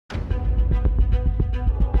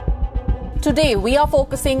Today, we are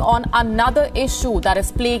focusing on another issue that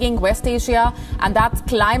is plaguing West Asia, and that's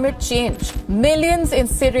climate change. Millions in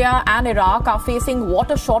Syria and Iraq are facing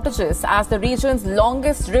water shortages as the region's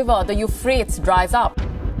longest river, the Euphrates, dries up.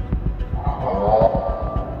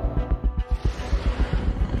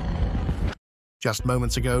 Just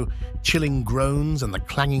moments ago, chilling groans and the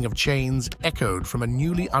clanging of chains echoed from a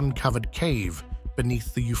newly uncovered cave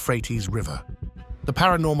beneath the Euphrates River. The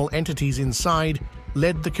paranormal entities inside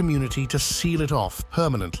led the community to seal it off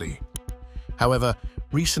permanently. However,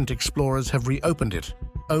 recent explorers have reopened it,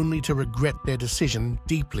 only to regret their decision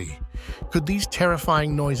deeply. Could these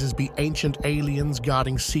terrifying noises be ancient aliens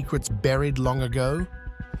guarding secrets buried long ago?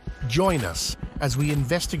 Join us as we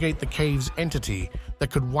investigate the cave's entity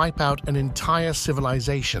that could wipe out an entire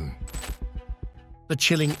civilization. The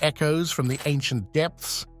chilling echoes from the ancient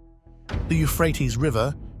depths. The Euphrates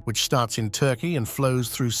River, which starts in Turkey and flows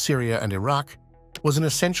through Syria and Iraq, was an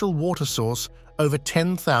essential water source over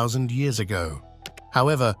 10,000 years ago.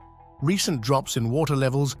 However, recent drops in water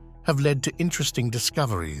levels have led to interesting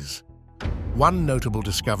discoveries. One notable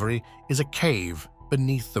discovery is a cave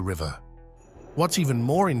beneath the river. What's even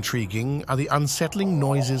more intriguing are the unsettling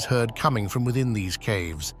noises heard coming from within these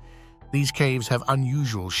caves. These caves have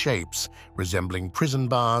unusual shapes, resembling prison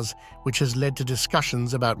bars, which has led to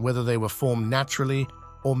discussions about whether they were formed naturally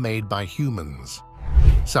or made by humans.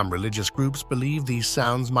 Some religious groups believe these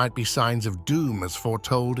sounds might be signs of doom as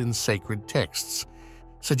foretold in sacred texts,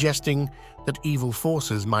 suggesting that evil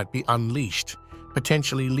forces might be unleashed,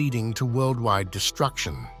 potentially leading to worldwide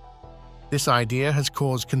destruction. This idea has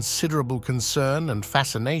caused considerable concern and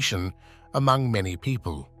fascination among many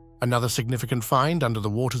people. Another significant find under the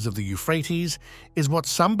waters of the Euphrates is what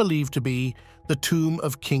some believe to be the tomb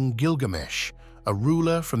of King Gilgamesh, a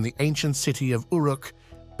ruler from the ancient city of Uruk,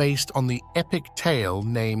 based on the epic tale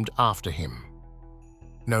named after him.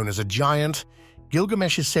 Known as a giant,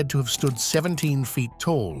 Gilgamesh is said to have stood 17 feet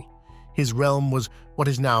tall. His realm was what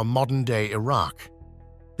is now modern-day Iraq.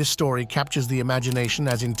 This story captures the imagination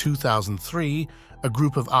as in 2003, a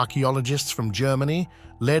group of archaeologists from Germany,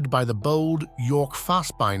 led by the bold York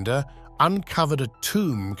Fassbinder, uncovered a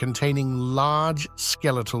tomb containing large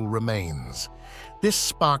skeletal remains. This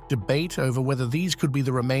sparked debate over whether these could be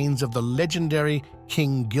the remains of the legendary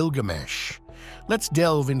King Gilgamesh. Let's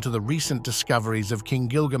delve into the recent discoveries of King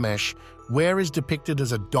Gilgamesh, where is depicted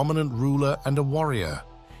as a dominant ruler and a warrior.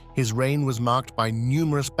 His reign was marked by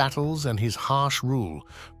numerous battles and his harsh rule,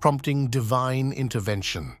 prompting divine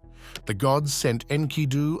intervention. The gods sent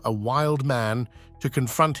Enkidu, a wild man, to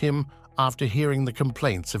confront him after hearing the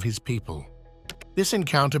complaints of his people. This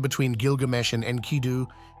encounter between Gilgamesh and Enkidu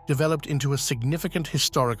developed into a significant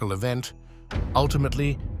historical event,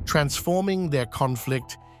 ultimately transforming their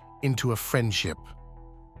conflict into a friendship.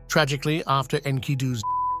 Tragically, after Enkidu's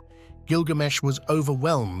death, Gilgamesh was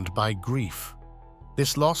overwhelmed by grief.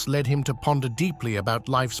 This loss led him to ponder deeply about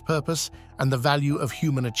life's purpose and the value of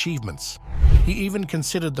human achievements. He even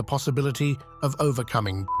considered the possibility of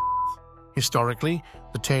overcoming death. Historically,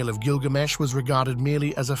 the tale of Gilgamesh was regarded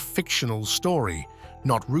merely as a fictional story,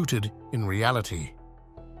 not rooted in reality.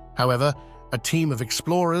 However, a team of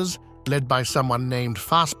explorers, led by someone named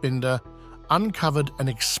Fassbinder, uncovered an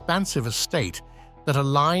expansive estate that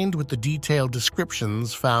aligned with the detailed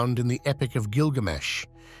descriptions found in the Epic of Gilgamesh,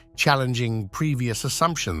 challenging previous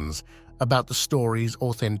assumptions about the story's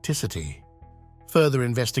authenticity. Further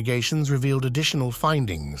investigations revealed additional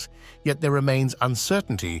findings, yet there remains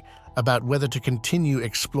uncertainty about whether to continue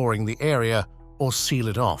exploring the area or seal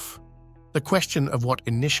it off. The question of what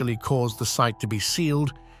initially caused the site to be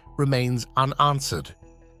sealed remains unanswered,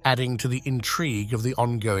 adding to the intrigue of the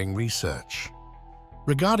ongoing research.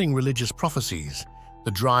 Regarding religious prophecies,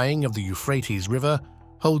 the drying of the Euphrates River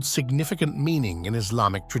holds significant meaning in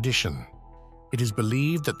Islamic tradition. It is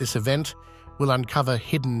believed that this event will uncover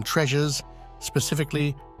hidden treasures,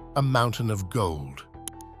 specifically a mountain of gold.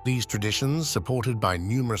 These traditions, supported by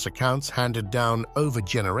numerous accounts handed down over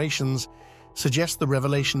generations, suggest the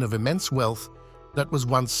revelation of immense wealth that was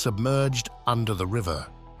once submerged under the river.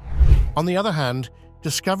 On the other hand,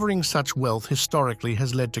 discovering such wealth historically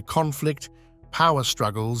has led to conflict, power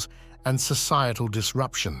struggles, and societal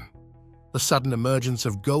disruption. The sudden emergence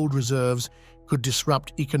of gold reserves could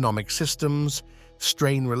disrupt economic systems,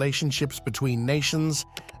 strain relationships between nations,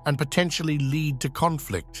 and potentially lead to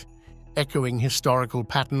conflict, echoing historical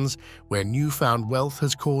patterns where newfound wealth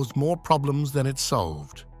has caused more problems than it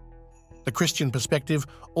solved. The Christian perspective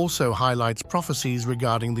also highlights prophecies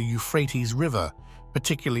regarding the Euphrates River,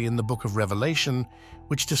 particularly in the Book of Revelation,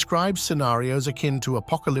 which describes scenarios akin to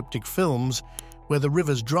apocalyptic films where the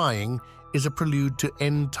river's drying is a prelude to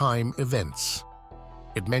end-time events.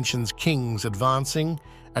 It mentions kings advancing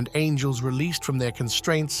and angels released from their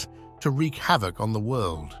constraints to wreak havoc on the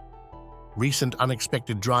world. Recent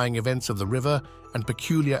unexpected drying events of the river and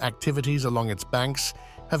peculiar activities along its banks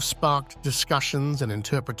have sparked discussions and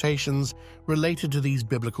interpretations related to these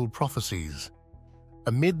biblical prophecies.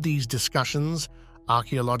 Amid these discussions,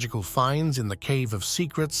 archaeological finds in the Cave of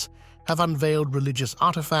Secrets have unveiled religious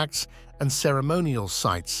artifacts and ceremonial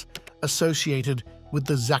sites associated with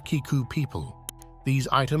the Zakiku people. These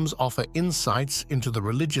items offer insights into the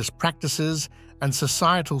religious practices and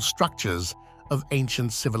societal structures of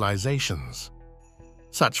ancient civilizations.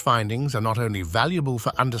 Such findings are not only valuable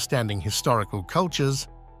for understanding historical cultures,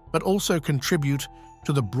 but also contribute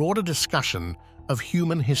to the broader discussion of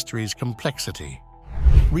human history's complexity.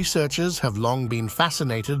 Researchers have long been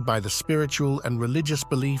fascinated by the spiritual and religious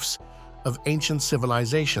beliefs of ancient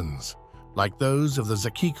civilizations, like those of the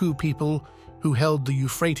Zakiku people who held the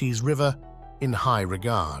Euphrates River in high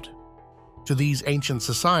regard. To these ancient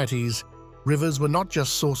societies, rivers were not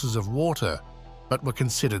just sources of water, but were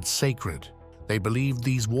considered sacred. They believed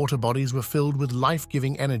these water bodies were filled with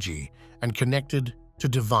life-giving energy and connected to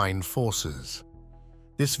divine forces.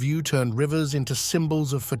 This view turned rivers into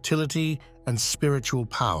symbols of fertility and spiritual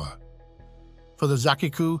power. For the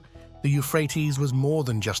Zakiku, the Euphrates was more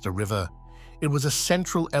than just a river. It was a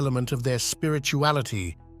central element of their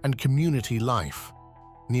spirituality and community life.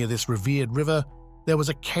 Near this revered river, there was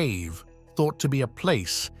a cave thought to be a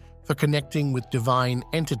place for connecting with divine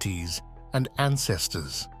entities and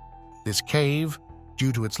ancestors. This cave,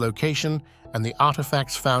 due to its location and the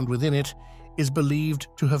artifacts found within it, is believed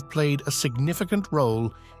to have played a significant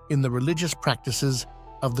role in the religious practices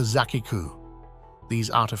of the Zakiku. These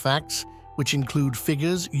artifacts, which include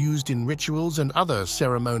figures used in rituals and other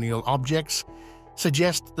ceremonial objects,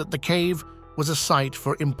 suggest that the cave was a site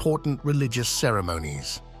for important religious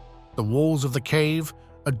ceremonies. The walls of the cave,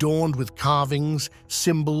 adorned with carvings,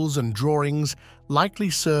 symbols, and drawings, likely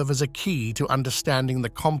serve as a key to understanding the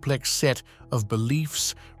complex set of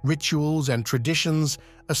beliefs, rituals, and traditions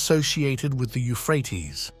associated with the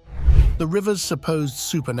Euphrates. The river's supposed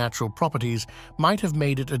supernatural properties might have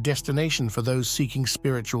made it a destination for those seeking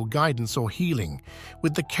spiritual guidance or healing,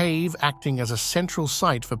 with the cave acting as a central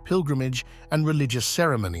site for pilgrimage and religious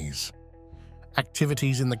ceremonies.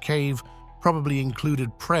 Activities in the cave probably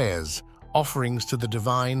included prayers, offerings to the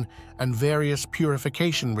divine, and various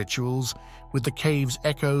purification rituals, with the cave's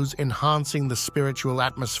echoes enhancing the spiritual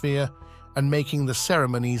atmosphere and making the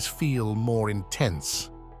ceremonies feel more intense.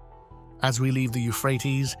 As we leave the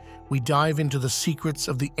Euphrates, we dive into the secrets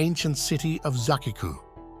of the ancient city of Zakiku.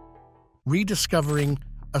 Rediscovering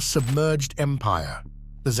a submerged empire.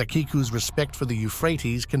 The Zakiku's respect for the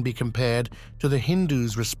Euphrates can be compared to the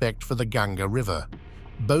Hindus' respect for the Ganga River.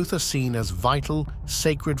 Both are seen as vital,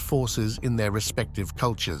 sacred forces in their respective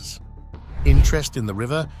cultures. Interest in the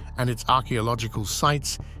river and its archaeological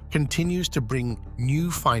sites continues to bring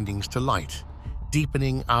new findings to light,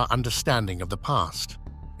 deepening our understanding of the past.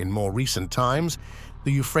 In more recent times,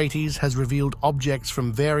 the Euphrates has revealed objects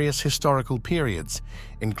from various historical periods,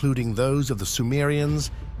 including those of the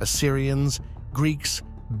Sumerians, Assyrians, Greeks,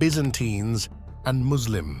 Byzantines, and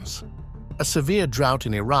Muslims. A severe drought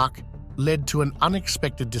in Iraq led to an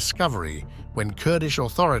unexpected discovery when Kurdish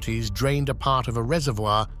authorities drained a part of a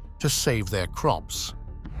reservoir to save their crops.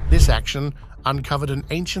 This action uncovered an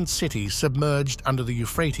ancient city submerged under the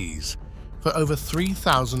Euphrates for over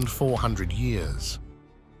 3,400 years.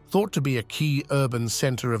 Thought to be a key urban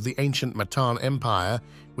center of the ancient Matan Empire,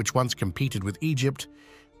 which once competed with Egypt,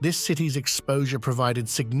 this city's exposure provided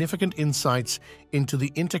significant insights into the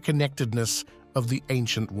interconnectedness of the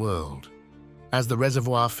ancient world. As the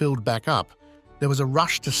reservoir filled back up, there was a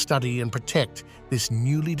rush to study and protect this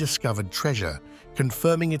newly discovered treasure,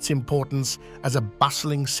 confirming its importance as a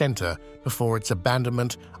bustling center before its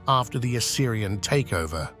abandonment after the Assyrian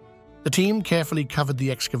takeover. The team carefully covered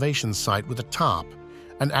the excavation site with a tarp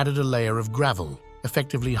and added a layer of gravel,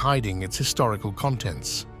 effectively hiding its historical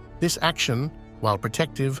contents. This action, while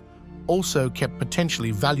protective, also kept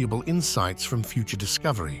potentially valuable insights from future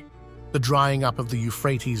discovery. The drying up of the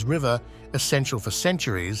Euphrates River, essential for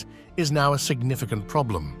centuries, is now a significant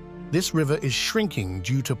problem. This river is shrinking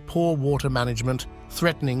due to poor water management,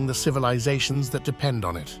 threatening the civilizations that depend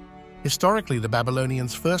on it. Historically, the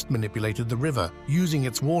Babylonians first manipulated the river, using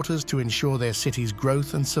its waters to ensure their city's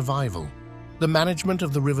growth and survival. The management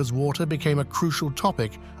of the river's water became a crucial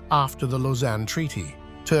topic after the Lausanne Treaty.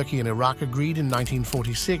 Turkey and Iraq agreed in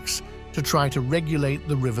 1946 to try to regulate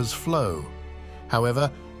the river's flow.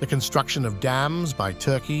 However, the construction of dams by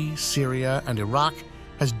Turkey, Syria, and Iraq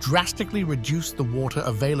has drastically reduced the water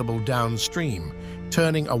available downstream,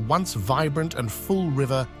 turning a once vibrant and full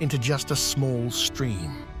river into just a small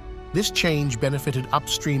stream. This change benefited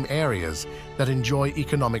upstream areas that enjoy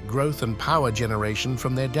economic growth and power generation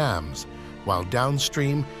from their dams, while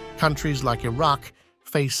downstream, countries like Iraq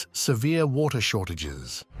face severe water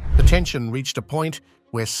shortages. The tension reached a point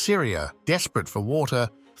where Syria, desperate for water,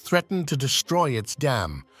 threatened to destroy its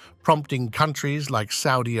dam, prompting countries like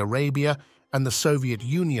Saudi Arabia and the Soviet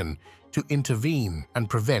Union to intervene and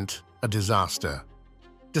prevent a disaster.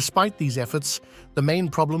 Despite these efforts, the main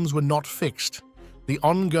problems were not fixed. The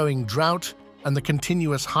ongoing drought and the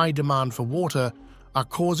continuous high demand for water are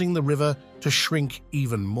causing the river to shrink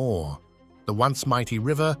even more. The once mighty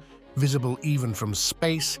river, visible even from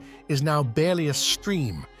space, is now barely a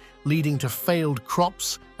stream, leading to failed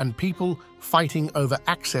crops and people fighting over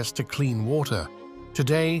access to clean water.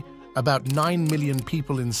 Today, about 9 million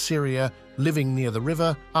people in Syria living near the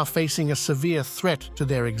river are facing a severe threat to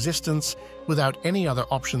their existence without any other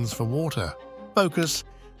options for water. Focus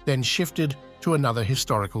then shifted to another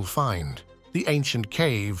historical find, the ancient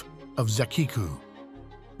cave of Zakiku.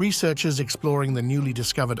 Researchers exploring the newly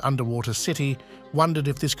discovered underwater city wondered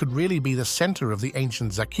if this could really be the center of the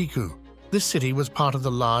ancient Zakiku. This city was part of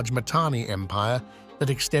the large Mitanni Empire that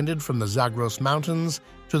extended from the Zagros Mountains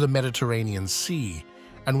to the Mediterranean Sea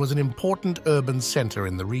and was an important urban center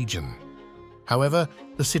in the region. However,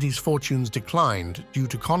 the city's fortunes declined due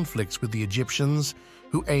to conflicts with the Egyptians,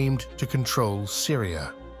 who aimed to control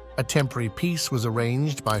Syria. A temporary peace was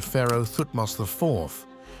arranged by Pharaoh Thutmose IV,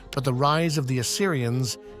 but the rise of the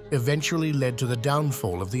Assyrians eventually led to the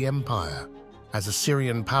downfall of the empire. As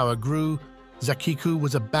Assyrian power grew, Zakiku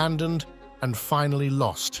was abandoned and finally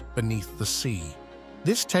lost beneath the sea.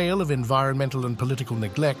 This tale of environmental and political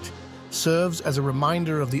neglect serves as a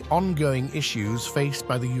reminder of the ongoing issues faced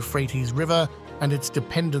by the Euphrates River and its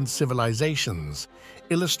dependent civilizations,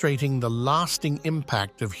 illustrating the lasting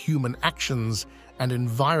impact of human actions and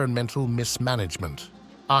environmental mismanagement.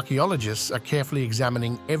 Archaeologists are carefully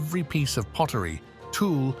examining every piece of pottery,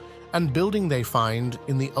 tool, and building they find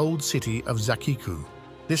in the old city of Zakiku.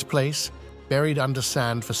 This place, buried under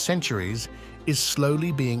sand for centuries, is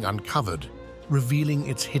slowly being uncovered, revealing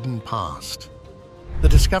its hidden past. The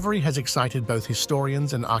discovery has excited both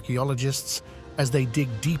historians and archaeologists as they dig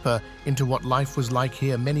deeper into what life was like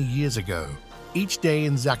here many years ago. Each day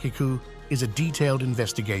in Zakiku is a detailed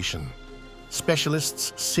investigation.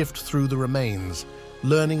 Specialists sift through the remains,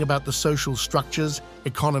 learning about the social structures,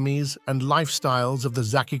 economies, and lifestyles of the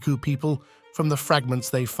Zakiku people from the fragments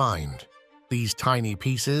they find. These tiny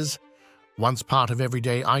pieces, once part of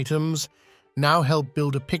everyday items, now help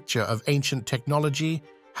build a picture of ancient technology,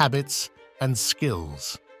 habits, and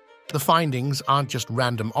skills. The findings aren't just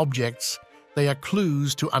random objects, they are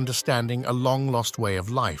clues to understanding a long-lost way of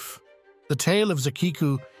life. The tale of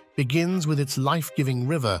Zakiku begins with its life-giving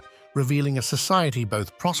river, revealing a society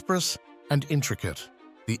both prosperous and intricate.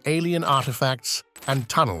 The alien artifacts and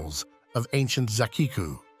tunnels of ancient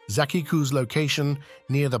Zakiku. Zakiku's location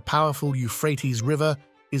near the powerful Euphrates River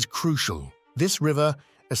is crucial. This river,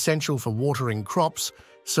 essential for watering crops,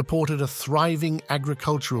 supported a thriving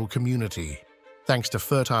agricultural community. Thanks to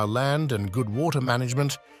fertile land and good water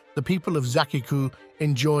management, the people of Zakiku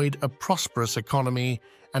enjoyed a prosperous economy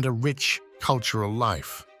and a rich cultural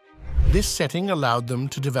life. This setting allowed them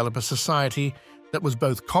to develop a society that was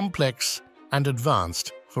both complex and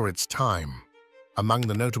advanced for its time. Among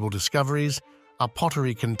the notable discoveries are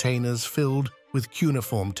pottery containers filled with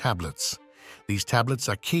cuneiform tablets. These tablets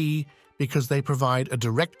are key because they provide a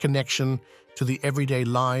direct connection to the everyday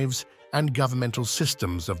lives and governmental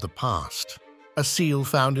systems of the past. A seal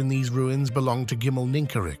found in these ruins belonged to Gimel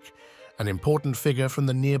Ninkarik, an important figure from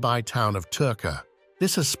the nearby town of Turka.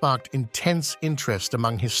 This has sparked intense interest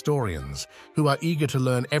among historians who are eager to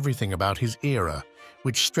learn everything about his era,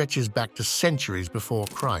 which stretches back to centuries before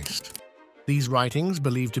Christ. These writings,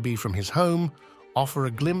 believed to be from his home, offer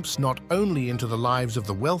a glimpse not only into the lives of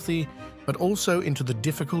the wealthy, but also into the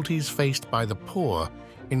difficulties faced by the poor,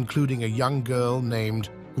 including a young girl named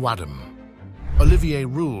Guadam. Olivier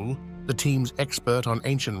Roule, the team's expert on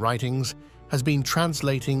ancient writings, has been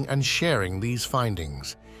translating and sharing these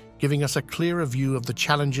findings, giving us a clearer view of the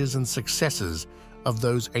challenges and successes of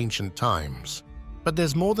those ancient times. But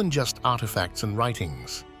there's more than just artifacts and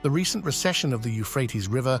writings. The recent recession of the Euphrates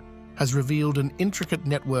River has revealed an intricate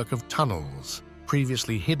network of tunnels.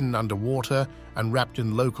 Previously hidden underwater and wrapped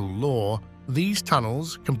in local lore, these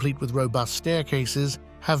tunnels, complete with robust staircases,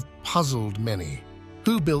 have puzzled many.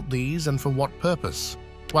 Who built these and for what purpose?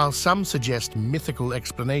 While some suggest mythical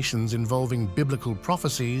explanations involving biblical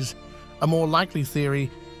prophecies, a more likely theory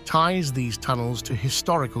ties these tunnels to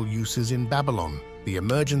historical uses in Babylon. The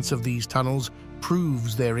emergence of these tunnels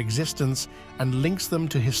proves their existence and links them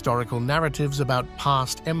to historical narratives about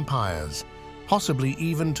past empires, possibly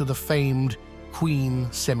even to the famed Queen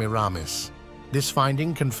Semiramis. This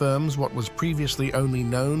finding confirms what was previously only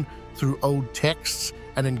known through old texts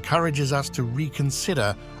and encourages us to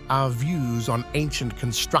reconsider our views on ancient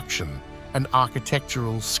construction and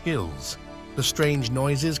architectural skills. The strange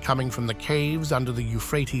noises coming from the caves under the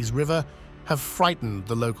Euphrates River have frightened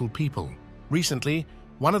the local people. Recently,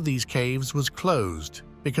 one of these caves was closed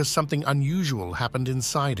because something unusual happened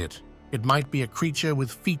inside it. It might be a creature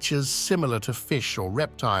with features similar to fish or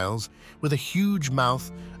reptiles, with a huge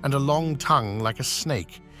mouth and a long tongue like a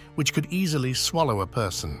snake, which could easily swallow a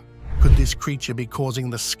person. Could this creature be causing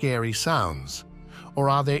the scary sounds? Or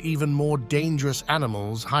are there even more dangerous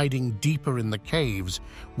animals hiding deeper in the caves,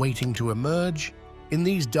 waiting to emerge? In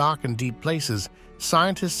these dark and deep places,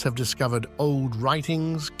 scientists have discovered old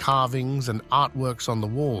writings, carvings, and artworks on the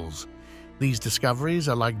walls. These discoveries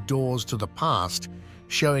are like doors to the past,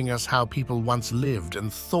 showing us how people once lived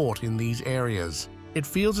and thought in these areas. It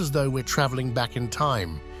feels as though we're traveling back in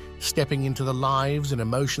time, stepping into the lives and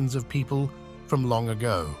emotions of people from long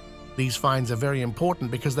ago. These finds are very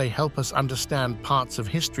important because they help us understand parts of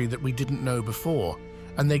history that we didn't know before,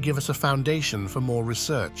 and they give us a foundation for more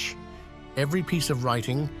research. Every piece of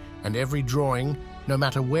writing and every drawing, no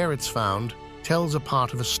matter where it's found, tells a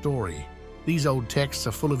part of a story. These old texts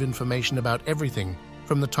are full of information about everything,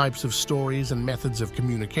 from the types of stories and methods of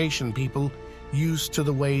communication people used to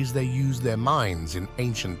the ways they used their minds in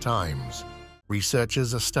ancient times.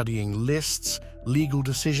 Researchers are studying lists, legal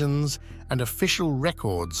decisions, and official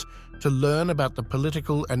records to learn about the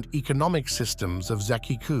political and economic systems of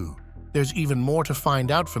Zakiku. There's even more to find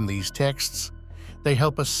out from these texts. They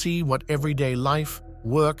help us see what everyday life,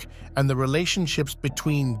 work, and the relationships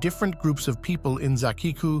between different groups of people in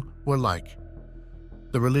Zakiku were like.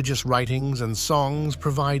 The religious writings and songs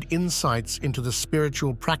provide insights into the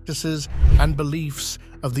spiritual practices and beliefs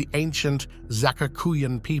of the ancient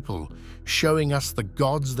Zakikuyan people, showing us the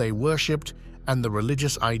gods they worshipped and the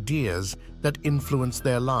religious ideas that influenced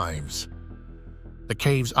their lives. The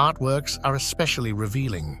cave's artworks are especially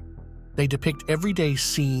revealing. They depict everyday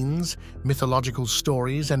scenes, mythological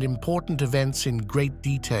stories, and important events in great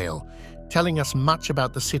detail, telling us much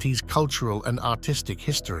about the city's cultural and artistic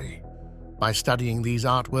history. By studying these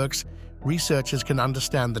artworks, researchers can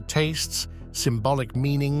understand the tastes, symbolic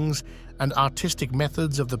meanings, and artistic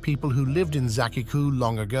methods of the people who lived in Zakiku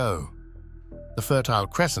long ago. The Fertile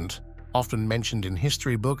Crescent, often mentioned in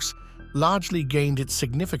history books, largely gained its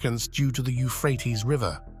significance due to the Euphrates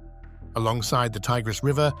River. Alongside the Tigris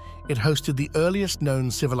River, it hosted the earliest known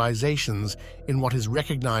civilizations in what is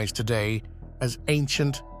recognized today as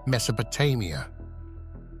ancient Mesopotamia.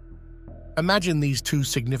 Imagine these two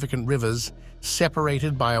significant rivers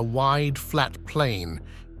separated by a wide, flat plain,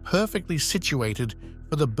 perfectly situated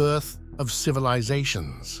for the birth of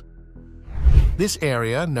civilizations. This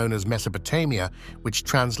area, known as Mesopotamia, which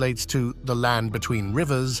translates to the land between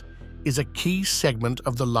rivers, is a key segment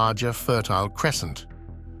of the larger Fertile Crescent.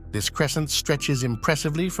 This crescent stretches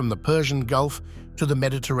impressively from the Persian Gulf to the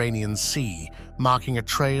Mediterranean Sea, marking a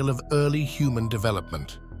trail of early human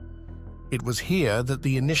development. It was here that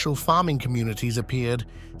the initial farming communities appeared,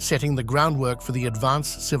 setting the groundwork for the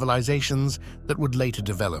advanced civilizations that would later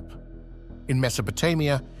develop. In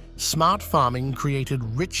Mesopotamia, smart farming created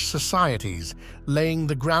rich societies, laying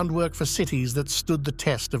the groundwork for cities that stood the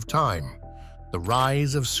test of time. The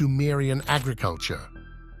rise of Sumerian agriculture.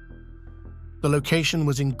 The location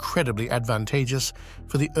was incredibly advantageous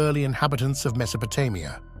for the early inhabitants of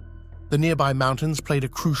Mesopotamia. The nearby mountains played a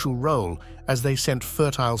crucial role as they sent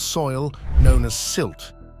fertile soil, known as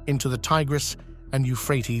silt, into the Tigris and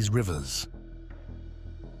Euphrates rivers.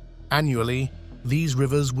 Annually, these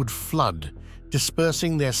rivers would flood,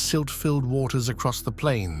 dispersing their silt-filled waters across the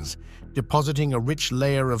plains, depositing a rich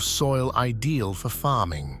layer of soil ideal for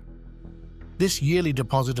farming. This yearly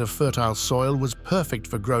deposit of fertile soil was perfect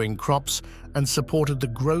for growing crops and supported the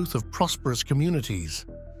growth of prosperous communities.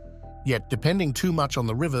 Yet depending too much on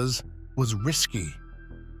the rivers was risky.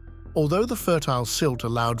 Although the fertile silt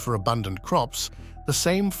allowed for abundant crops, the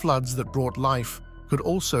same floods that brought life could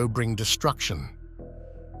also bring destruction.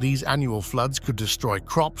 These annual floods could destroy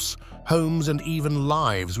crops, homes, and even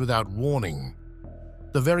lives without warning.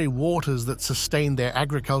 The very waters that sustained their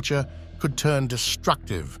agriculture could turn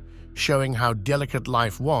destructive, showing how delicate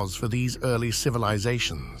life was for these early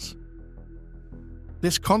civilizations.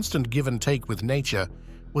 This constant give and take with nature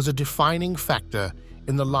was a defining factor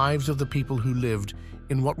in the lives of the people who lived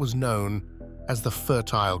in what was known as the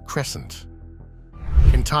Fertile Crescent.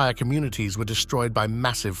 In Entire communities were destroyed by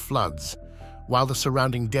massive floods, while the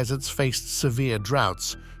surrounding deserts faced severe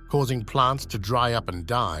droughts, causing plants to dry up and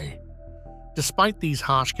die. Despite these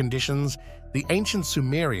harsh conditions, the ancient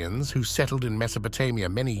Sumerians, who settled in Mesopotamia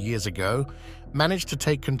many years ago, managed to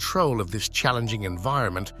take control of this challenging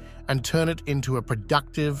environment and turn it into a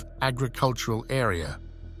productive agricultural area.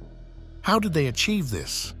 How did they achieve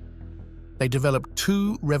this? They developed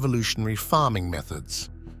two revolutionary farming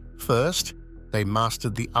methods. First, they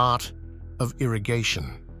mastered the art of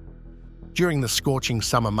irrigation. During the scorching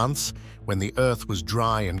summer months, when the earth was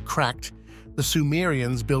dry and cracked, the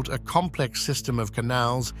Sumerians built a complex system of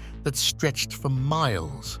canals that stretched for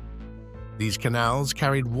miles. These canals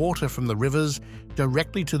carried water from the rivers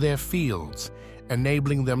directly to their fields,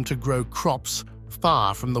 enabling them to grow crops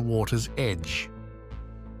far from the water's edge.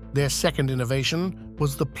 Their second innovation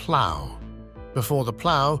was the plow. Before the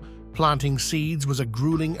plow, planting seeds was a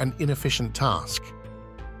grueling and inefficient task.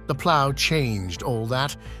 The plow changed all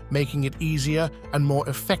that, making it easier and more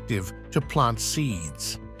effective to plant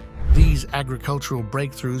seeds. These agricultural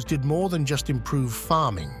breakthroughs did more than just improve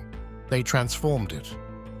farming. They transformed it.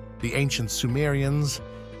 The ancient Sumerians,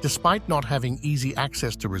 despite not having easy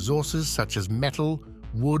access to resources such as metal,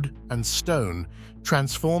 wood, and stone,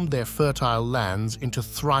 transformed their fertile lands into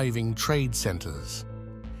thriving trade centers.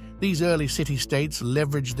 These early city-states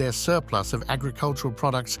leveraged their surplus of agricultural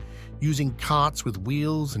products using carts with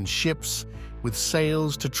wheels and ships with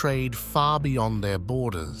sails to trade far beyond their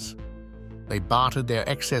borders. They bartered their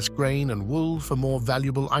excess grain and wool for more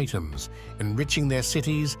valuable items, enriching their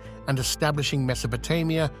cities and establishing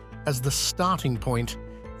Mesopotamia as the starting point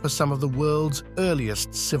for some of the world's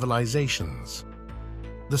earliest civilizations.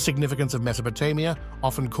 The significance of Mesopotamia,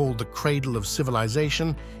 often called the cradle of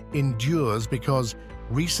civilization, endures because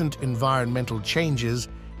recent environmental changes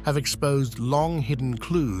have exposed long-hidden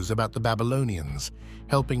clues about the Babylonians,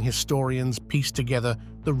 helping historians piece together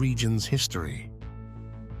the region's history.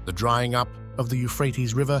 The drying up of the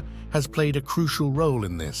Euphrates River has played a crucial role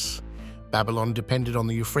in this. Babylon depended on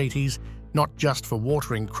the Euphrates not just for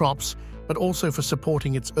watering crops, but also for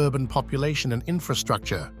supporting its urban population and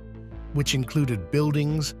infrastructure, which included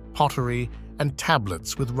buildings, pottery, and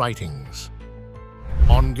tablets with writings.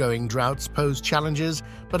 Ongoing droughts pose challenges,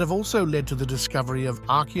 but have also led to the discovery of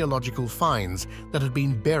archaeological finds that had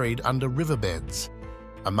been buried under riverbeds.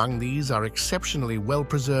 Among these are exceptionally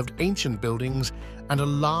well-preserved ancient buildings and a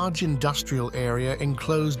large industrial area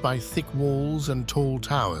enclosed by thick walls and tall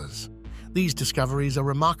towers. These discoveries are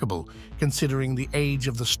remarkable, considering the age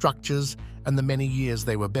of the structures and the many years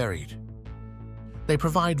they were buried. They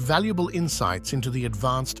provide valuable insights into the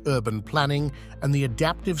advanced urban planning and the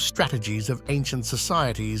adaptive strategies of ancient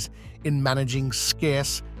societies in managing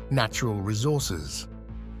scarce natural resources.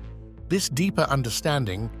 This deeper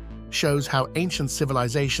understanding shows how ancient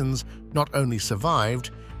civilizations not only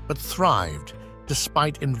survived, but thrived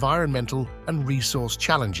despite environmental and resource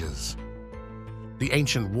challenges. The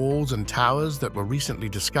ancient walls and towers that were recently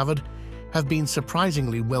discovered have been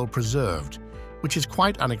surprisingly well preserved, which is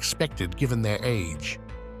quite unexpected given their age.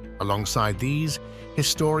 Alongside these,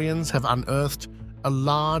 historians have unearthed a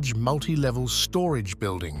large multi-level storage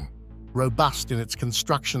building, robust in its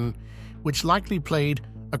construction, which likely played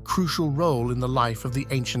a crucial role in the life of the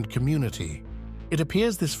ancient community. It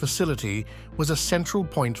appears this facility was a central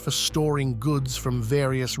point for storing goods from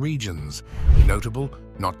various regions, notable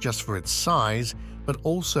not just for its size, but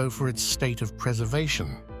also for its state of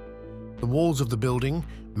preservation. The walls of the building,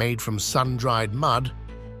 made from sun-dried mud,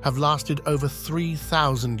 have lasted over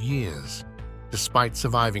 3,000 years. Despite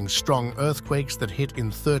surviving strong earthquakes that hit in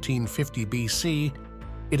 1350 BC,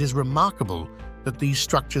 it is remarkable that these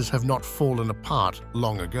structures have not fallen apart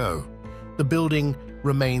long ago. The building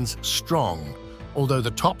remains strong, although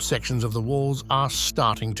the top sections of the walls are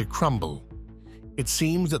starting to crumble. It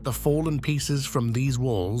seems that the fallen pieces from these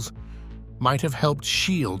walls might have helped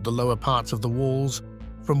shield the lower parts of the walls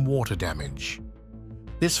from water damage.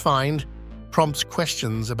 This find prompts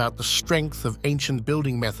questions about the strength of ancient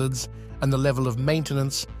building methods and the level of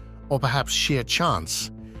maintenance, or perhaps sheer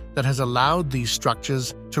chance, that has allowed these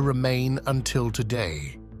structures to remain until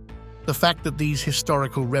today. The fact that these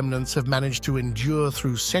historical remnants have managed to endure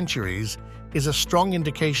through centuries is a strong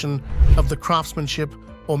indication of the craftsmanship,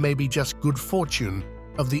 or maybe just good fortune,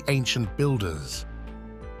 of the ancient builders.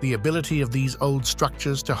 The ability of these old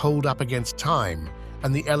structures to hold up against time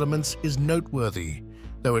and the elements is noteworthy,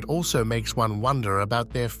 though it also makes one wonder about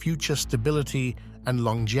their future stability and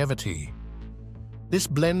longevity. This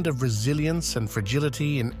blend of resilience and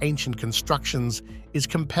fragility in ancient constructions is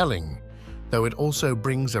compelling, though it also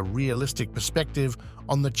brings a realistic perspective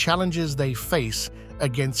on the challenges they face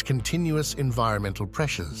against continuous environmental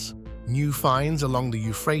pressures. New finds along the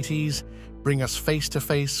Euphrates bring us face to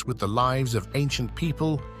face with the lives of ancient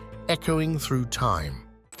people echoing through time.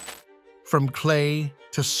 From clay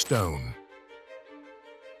to stone.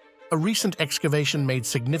 A recent excavation made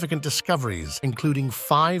significant discoveries, including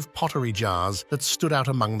 5 pottery jars that stood out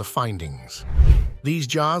among the findings. These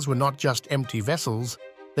jars were not just empty vessels,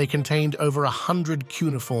 they contained over 100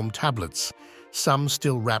 cuneiform tablets, some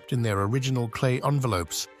still wrapped in their original clay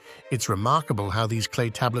envelopes. It's remarkable how these clay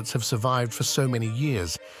tablets have survived for so many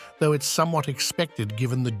years, though it's somewhat expected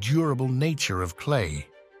given the durable nature of clay.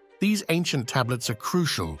 These ancient tablets are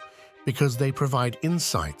crucial because they provide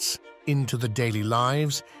insights into the daily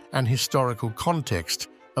lives and historical context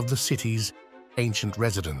of the city's ancient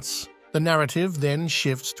residents. The narrative then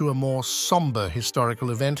shifts to a more somber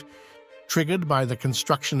historical event triggered by the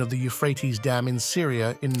construction of the Euphrates Dam in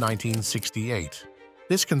Syria in 1968.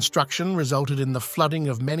 This construction resulted in the flooding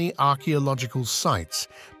of many archaeological sites,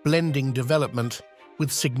 blending development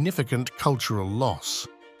with significant cultural loss.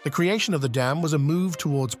 The creation of the dam was a move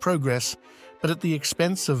towards progress, but at the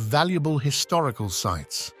expense of valuable historical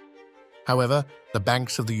sites. However, the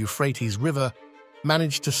banks of the Euphrates River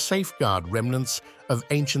managed to safeguard remnants of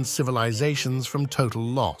ancient civilizations from total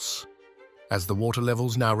loss. As the water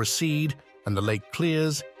levels now recede and the lake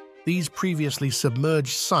clears, these previously submerged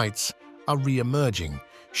sites are re-emerging,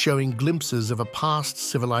 showing glimpses of a past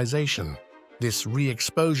civilization. This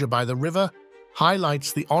re-exposure by the river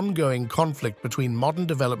highlights the ongoing conflict between modern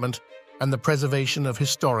development and the preservation of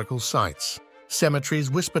historical sites. Cemeteries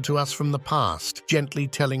whisper to us from the past, gently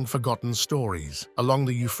telling forgotten stories. Along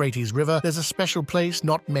the Euphrates River, there's a special place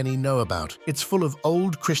not many know about. It's full of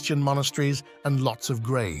old Christian monasteries and lots of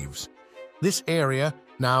graves. This area,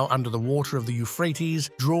 now under the water of the Euphrates,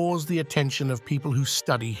 draws the attention of people who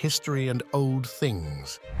study history and old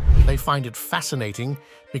things. They find it fascinating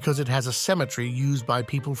because it has a cemetery used by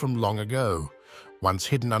people from long ago. Once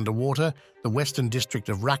hidden underwater, the western district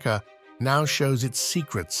of Raqqa now shows its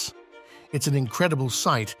secrets. It's an incredible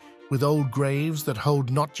sight with old graves that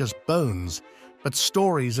hold not just bones, but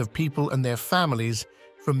stories of people and their families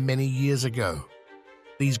from many years ago.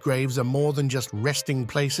 These graves are more than just resting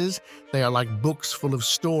places, they are like books full of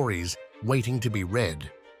stories waiting to be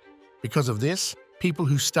read. Because of this, people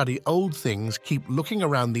who study old things keep looking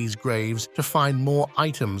around these graves to find more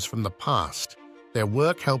items from the past. Their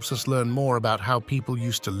work helps us learn more about how people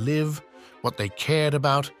used to live, what they cared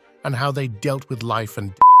about, and how they dealt with life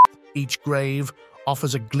and death. Each grave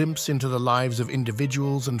offers a glimpse into the lives of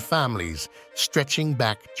individuals and families, stretching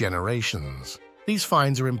back generations. These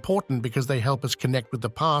finds are important because they help us connect with the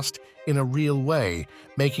past in a real way,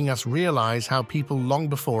 making us realize how people long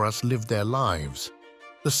before us lived their lives.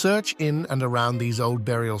 The search in and around these old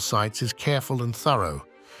burial sites is careful and thorough.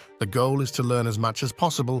 The goal is to learn as much as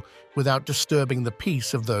possible without disturbing the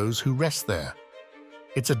peace of those who rest there.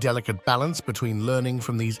 It's a delicate balance between learning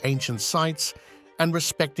from these ancient sites and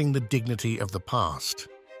respecting the dignity of the past.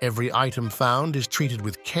 Every item found is treated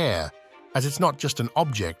with care, as it's not just an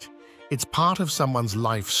object, it's part of someone's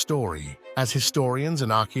life story. As historians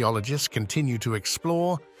and archaeologists continue to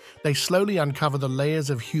explore, they slowly uncover the layers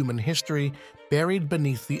of human history buried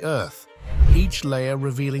beneath the earth, each layer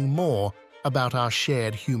revealing more about our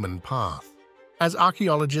shared human path. As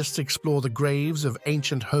archaeologists explore the graves of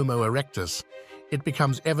ancient Homo erectus, it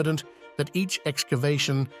becomes evident that each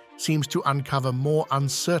excavation seems to uncover more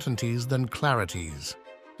uncertainties than clarities.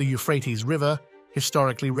 The Euphrates River,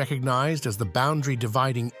 historically recognized as the boundary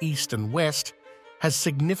dividing East and West, has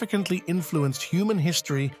significantly influenced human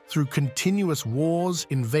history through continuous wars,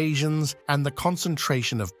 invasions, and the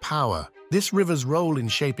concentration of power. This river's role in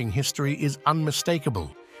shaping history is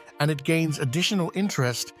unmistakable, and it gains additional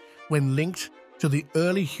interest when linked to the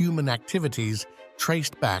early human activities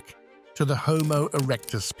traced back to the Homo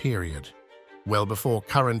erectus period. Well before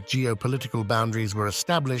current geopolitical boundaries were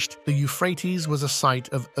established, the Euphrates was a site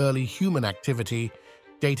of early human activity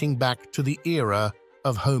dating back to the era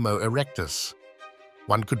of Homo erectus.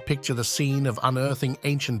 One could picture the scene of unearthing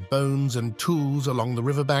ancient bones and tools along the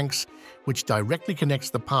riverbanks, which directly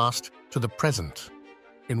connects the past to the present.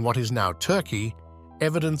 In what is now Turkey,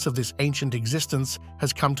 evidence of this ancient existence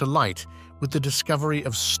has come to light with the discovery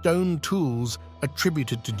of stone tools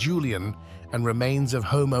attributed to Julian and remains of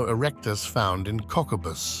Homo erectus found in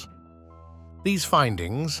Cottbus. These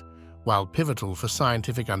findings, while pivotal for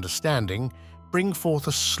scientific understanding, bring forth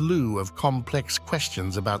a slew of complex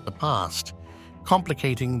questions about the past,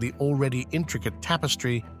 complicating the already intricate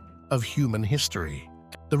tapestry of human history.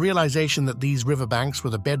 The realization that these riverbanks were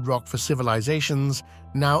the bedrock for civilizations,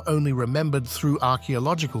 now only remembered through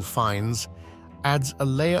archaeological finds, adds a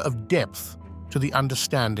layer of depth to the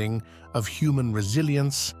understanding of human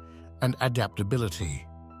resilience and adaptability.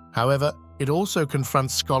 However, it also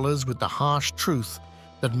confronts scholars with the harsh truth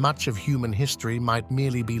that much of human history might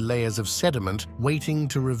merely be layers of sediment waiting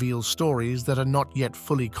to reveal stories that are not yet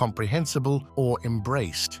fully comprehensible or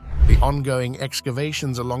embraced. The ongoing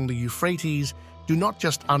excavations along the Euphrates do not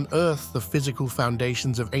just unearth the physical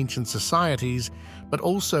foundations of ancient societies, but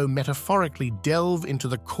also metaphorically delve into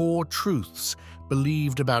the core truths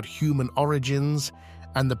believed about human origins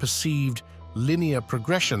and the perceived linear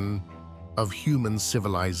progression of human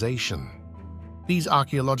civilization. These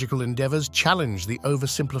archaeological endeavors challenge the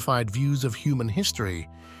oversimplified views of human history,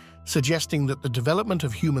 suggesting that the development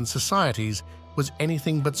of human societies was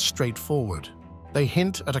anything but straightforward. They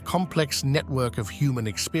hint at a complex network of human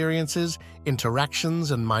experiences,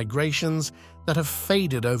 interactions, and migrations that have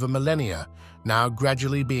faded over millennia, now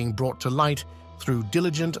gradually being brought to light through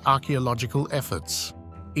diligent archaeological efforts.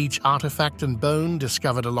 Each artifact and bone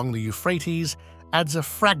discovered along the Euphrates adds a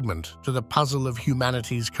fragment to the puzzle of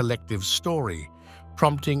humanity's collective story,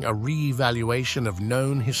 prompting a re-evaluation of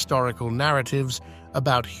known historical narratives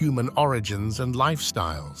about human origins and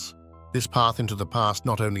lifestyles. This path into the past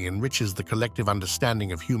not only enriches the collective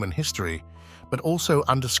understanding of human history, but also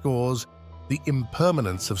underscores the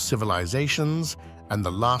impermanence of civilizations and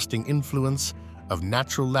the lasting influence of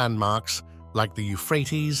natural landmarks like the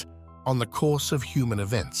Euphrates on the course of human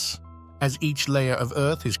events. As each layer of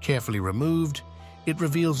earth is carefully removed, it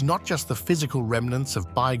reveals not just the physical remnants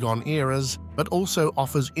of bygone eras, but also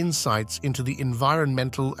offers insights into the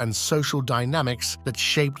environmental and social dynamics that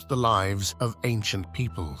shaped the lives of ancient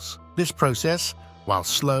peoples. This process, while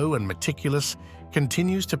slow and meticulous,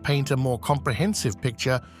 continues to paint a more comprehensive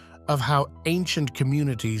picture of how ancient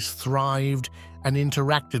communities thrived and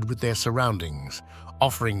interacted with their surroundings,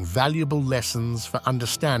 offering valuable lessons for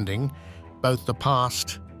understanding both the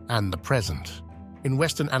past and the present. In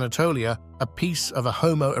Western Anatolia, a piece of a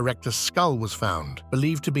Homo erectus skull was found,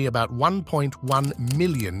 believed to be about 1.1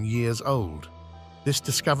 million years old. This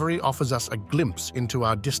discovery offers us a glimpse into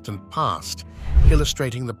our distant past,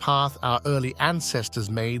 illustrating the path our early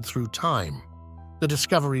ancestors made through time. The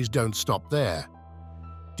discoveries don't stop there.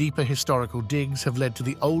 Deeper historical digs have led to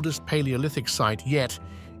the oldest Paleolithic site yet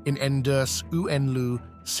in Enders Uenlu,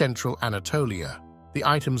 central Anatolia. The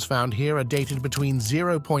items found here are dated between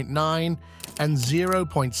 0.9 and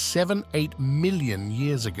 0.78 million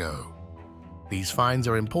years ago. These finds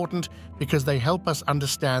are important because they help us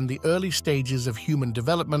understand the early stages of human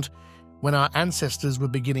development when our ancestors were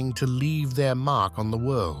beginning to leave their mark on the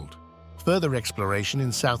world. Further exploration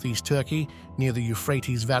in southeast Turkey, near the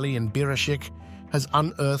Euphrates Valley in Birashik, has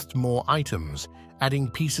unearthed more items, adding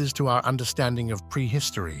pieces to our understanding of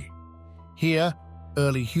prehistory. Here,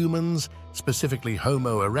 early humans, specifically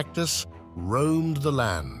Homo erectus, roamed the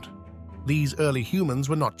land. These early humans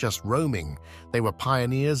were not just roaming, they were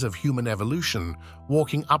pioneers of human evolution,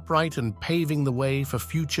 walking upright and paving the way for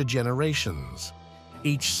future generations.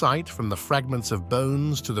 Each site, from the fragments of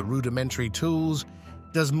bones to the rudimentary tools,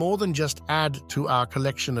 does more than just add to our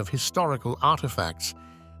collection of historical artifacts.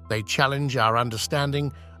 They challenge our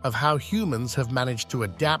understanding of how humans have managed to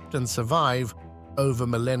adapt and survive over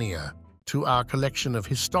millennia. To our collection of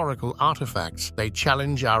historical artifacts, they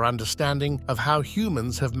challenge our understanding of how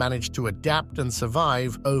humans have managed to adapt and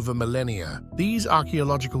survive over millennia. These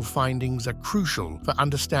archaeological findings are crucial for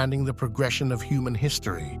understanding the progression of human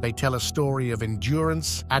history. They tell a story of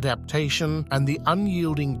endurance, adaptation, and the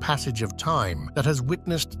unyielding passage of time that has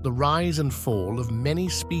witnessed the rise and fall of many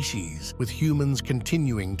species, with humans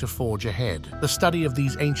continuing to forge ahead. The study of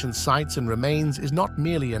these ancient sites and remains is not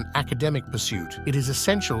merely an academic pursuit. It is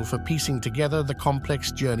essential for piecing together the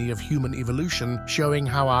complex journey of human evolution, showing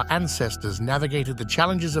how our ancestors navigated the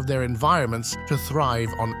challenges of their environments to thrive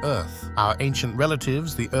on Earth. Our ancient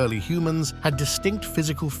relatives, the early humans, had distinct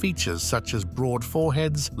physical features such as broad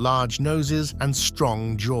foreheads, large noses, and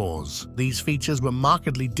strong jaws. These features were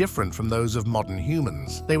markedly different from those of modern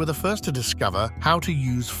humans. They were the first to discover how to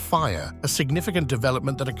use fire, a significant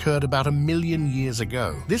development that occurred about 1 million years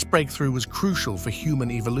ago. This breakthrough was crucial for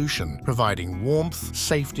human evolution, providing warmth,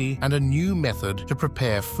 safety, and a new method to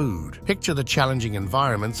prepare food. Picture the challenging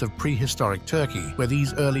environments of prehistoric Turkey, where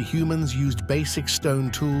these early humans used basic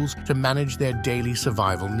stone tools to manage their daily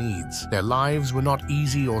survival needs. Their lives were not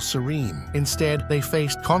easy or serene. Instead, they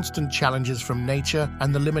faced constant challenges from nature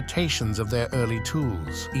and the limitations of their early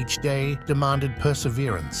tools. Each day demanded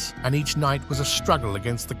perseverance, and each night was a struggle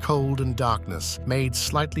against the cold and darkness, made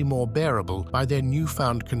slightly more bearable by their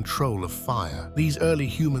newfound control of fire. These early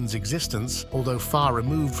humans' existence, although far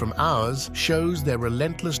removed from ours, shows their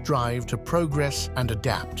relentless drive to progress and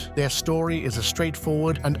adapt. Their story is a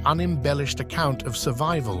straightforward and unembellished account of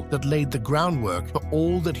survival that laid the groundwork for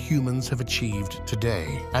all that humans have achieved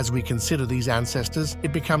today. As we consider these ancestors,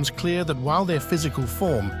 it becomes clear that while their physical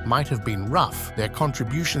form might have been rough, their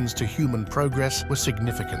contributions to human progress were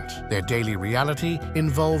significant. Their daily reality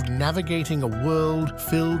involved navigating a world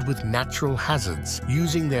filled with natural hazards,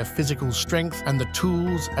 using their physical strength and the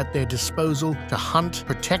tools at their disposal to hunt,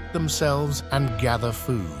 protect themselves, and gather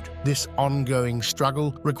food. This ongoing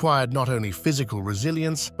struggle required not only physical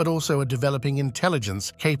resilience, but also a developing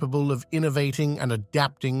intelligence capable of innovating and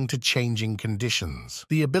adapting to changing conditions.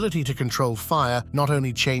 The ability to control fire not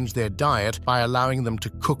only changed their diet by allowing them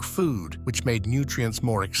to cook food, which made nutrients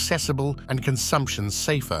more accessible and consumption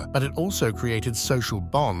safer, but it also created social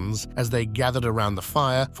bonds as they gathered around the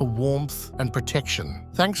fire for warmth and protection.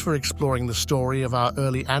 Thanks for exploring the story of our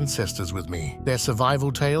early ancestors with me. Their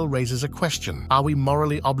survival tale raises a question. Are we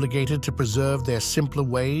morally obligated to preserve their simpler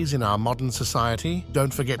ways in our modern society?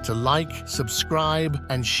 Don't forget to like, subscribe,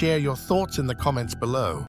 and share your thoughts in the comments below.